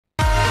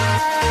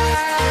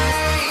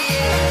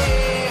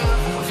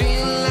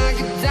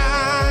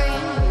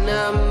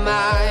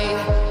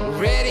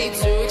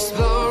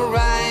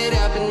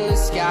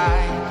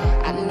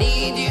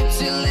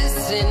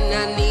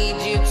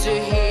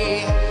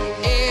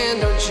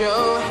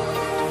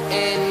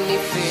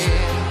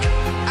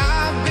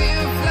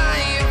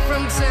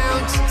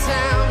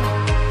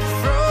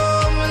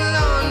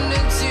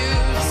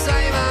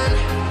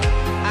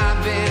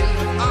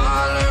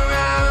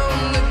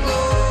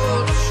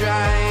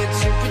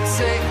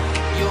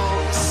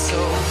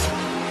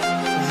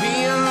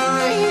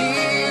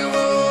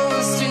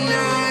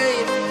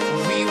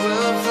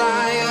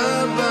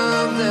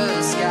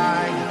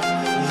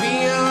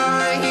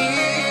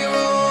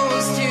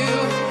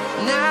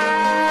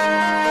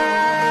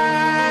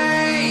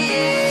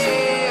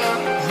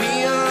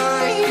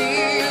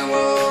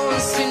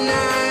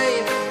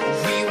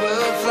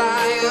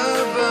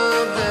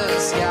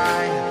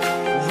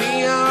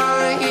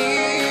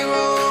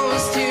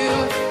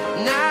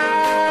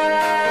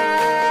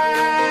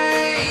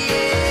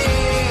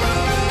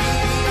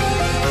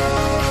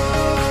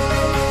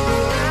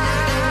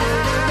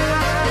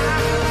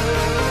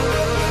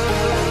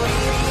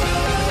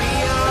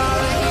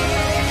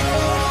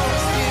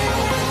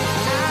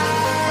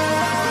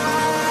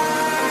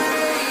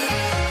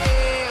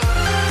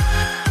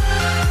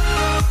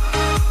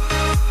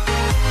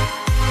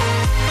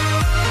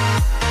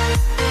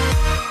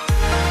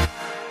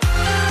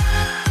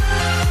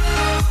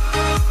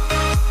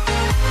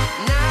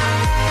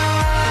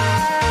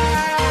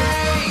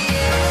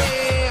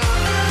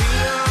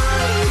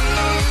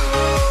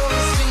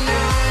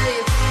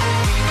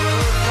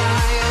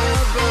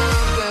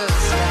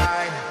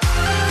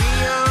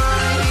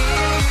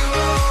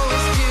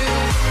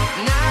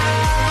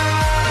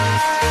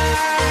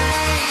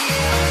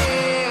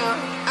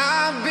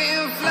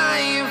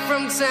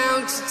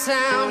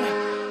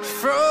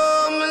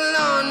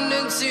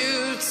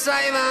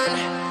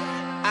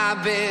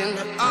I've been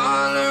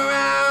all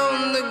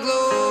around the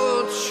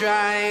globe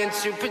trying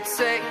to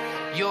protect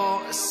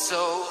your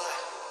soul.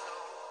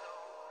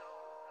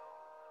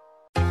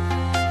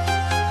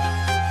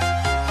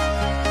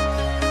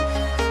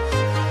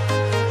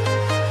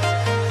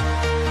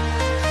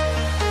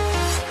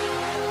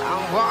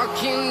 I'm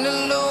walking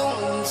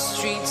alone, the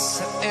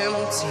streets are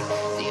empty.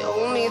 The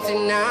only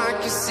thing I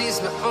can see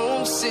is my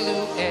own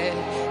silhouette.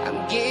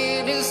 I'm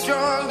getting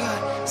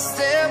stronger,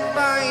 step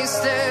by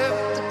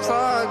step. The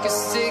clock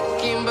is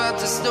ticking, but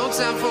there's no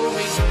time for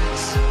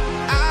regrets.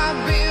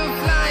 I've been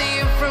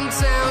flying from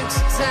town to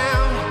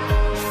town,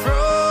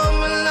 from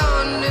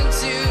London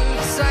to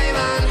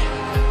Taiwan.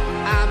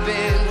 I've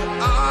been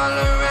all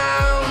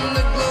around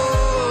the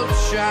globe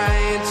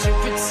trying to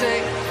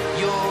protect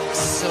your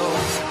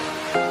soul.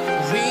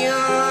 We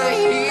are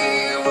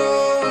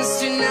heroes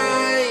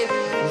tonight.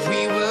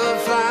 We will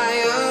fly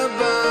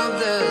above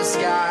the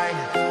sky.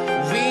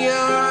 We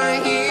are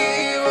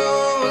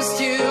heroes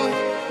tonight.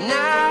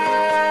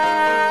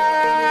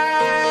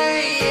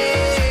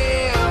 Yeah.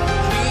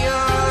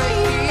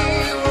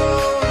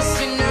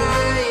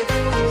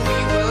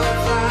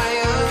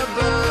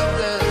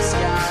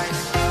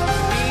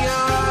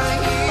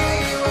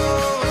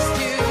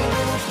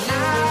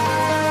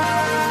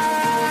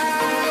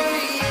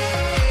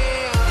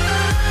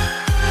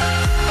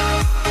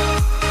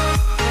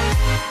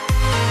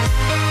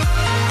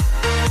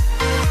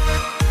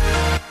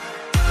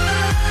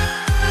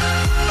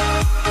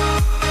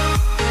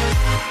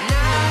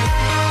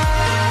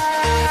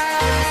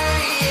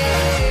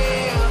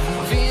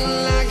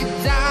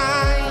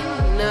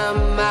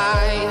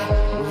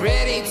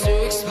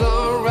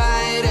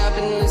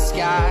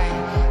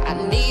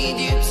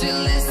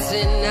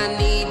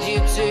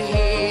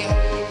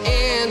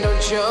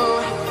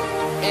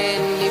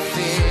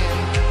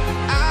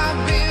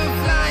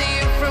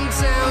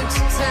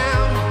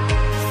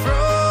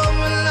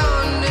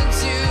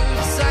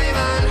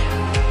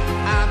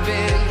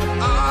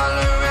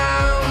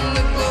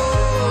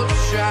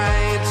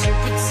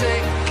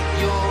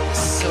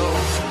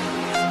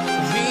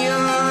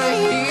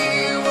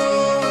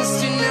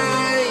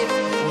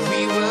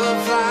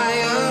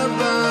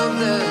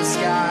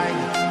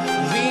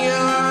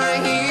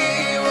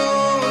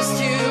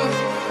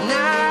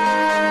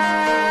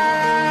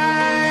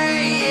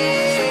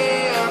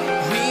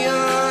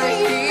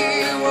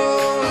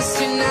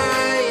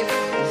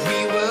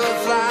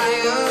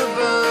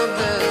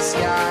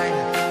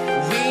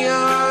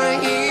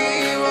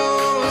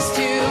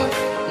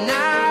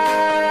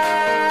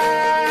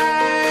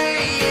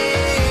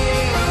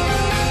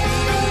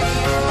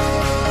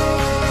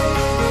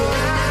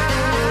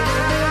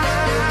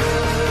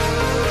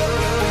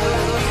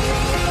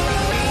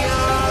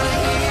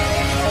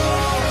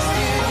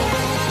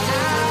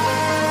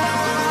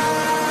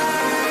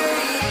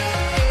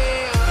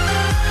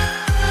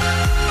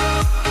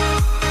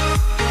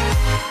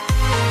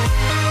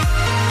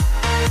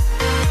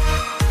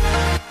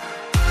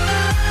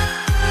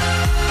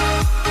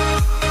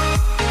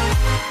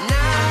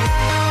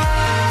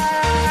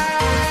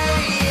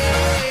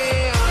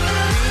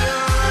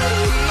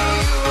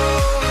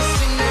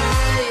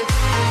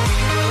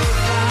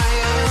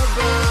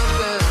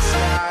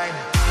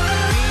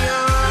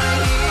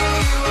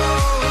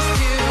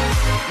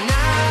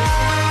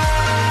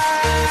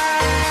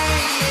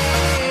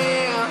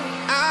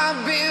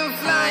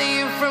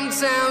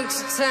 town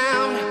to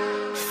town,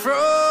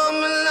 from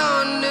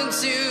London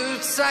to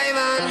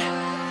Taiwan.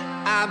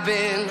 I've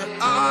been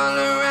all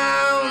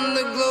around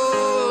the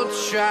globe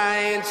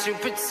trying to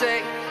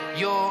protect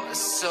your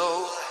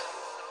soul.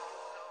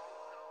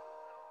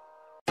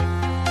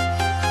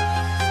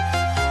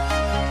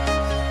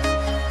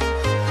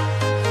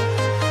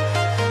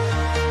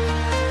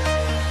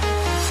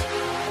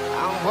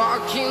 I'm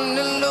walking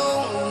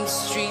alone, the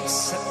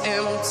streets are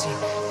empty.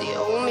 The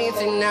only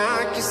thing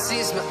I can see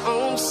is my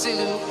own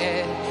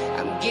silhouette.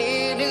 I'm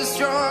getting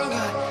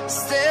stronger,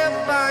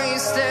 step by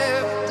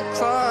step. The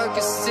clock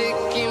is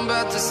ticking,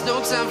 but there's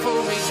no time for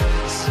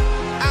regrets.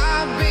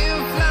 I've been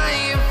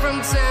flying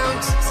from town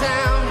to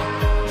town,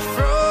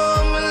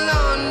 from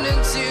London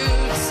to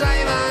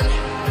Taiwan.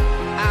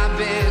 I've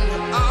been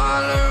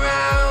all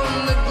around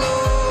the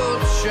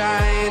globe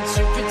trying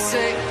to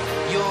protect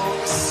your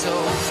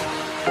soul.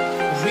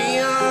 We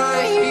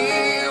are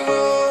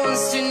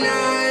heroes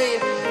tonight.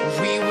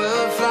 We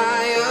will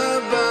fly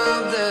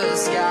above the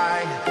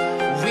sky.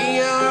 We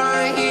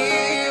are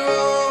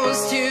heroes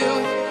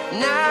tonight.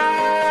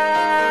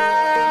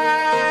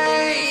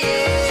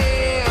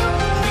 Yeah.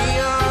 We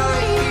are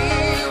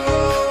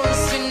heroes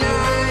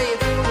tonight.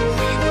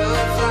 We will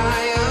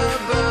fly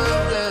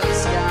above the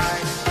sky.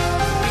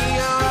 We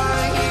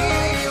are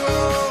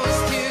heroes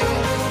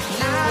tonight.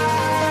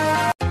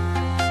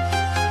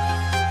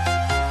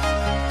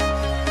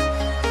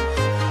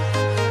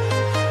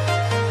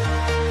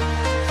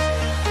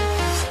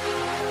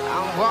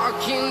 I'm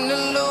walking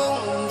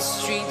alone, the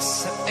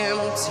streets are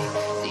empty.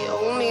 The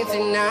only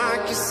thing I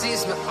can see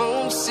is my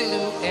own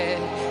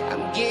silhouette.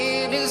 I'm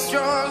getting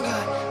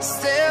stronger,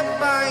 step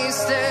by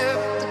step.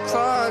 The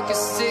clock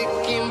is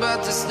ticking,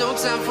 but there's no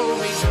time for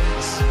regrets.